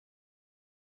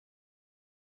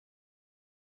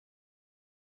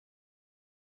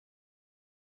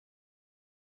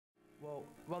Well,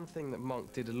 one thing that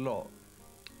Monk did a lot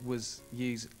was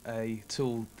use a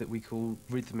tool that we call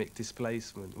rhythmic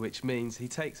displacement, which means he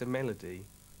takes a melody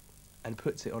and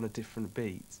puts it on a different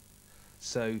beat.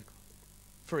 So,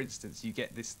 for instance, you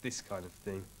get this kind of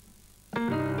thing.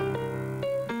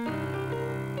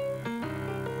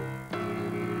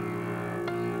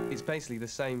 It's basically the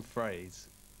same phrase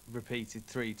repeated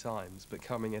 3 times, but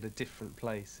coming at a different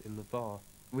place in the bar.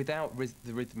 Without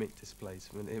the rhythmic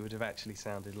displacement, it would have actually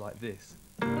sounded like this.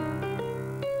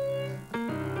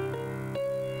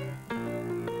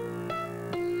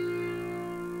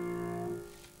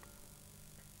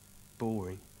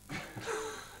 Boring.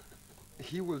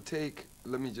 He will take,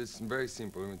 let me just, very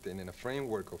simple, in a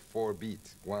framework of 4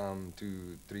 beats, 1,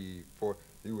 2, 3, 4,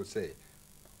 he will say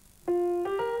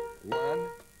 1.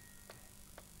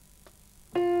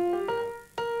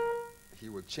 He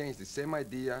will change the same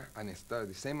idea and start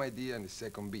the same idea in the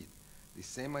second beat, the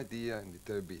same idea in the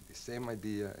third beat, the same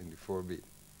idea in the fourth beat.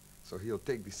 So he'll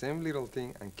take the same little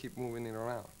thing and keep moving it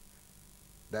around.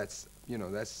 That's, you know,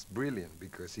 that's brilliant,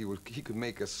 because he could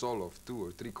make a solo of 2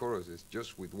 or 3 choruses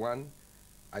just with one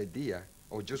idea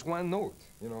or just one note,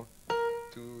 you know.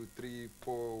 2, 3,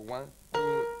 4, 1,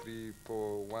 2, 3,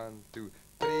 4, 1, 2,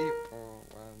 3, 4,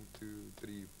 1, 2,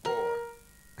 3, 4.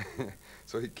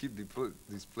 So he keep the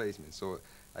displacement. So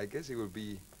I guess it would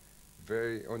be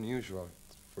very unusual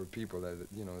for people that,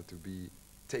 you know, to be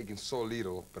taking so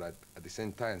little, but at the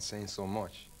same time saying so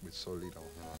much with so little,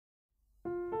 you know.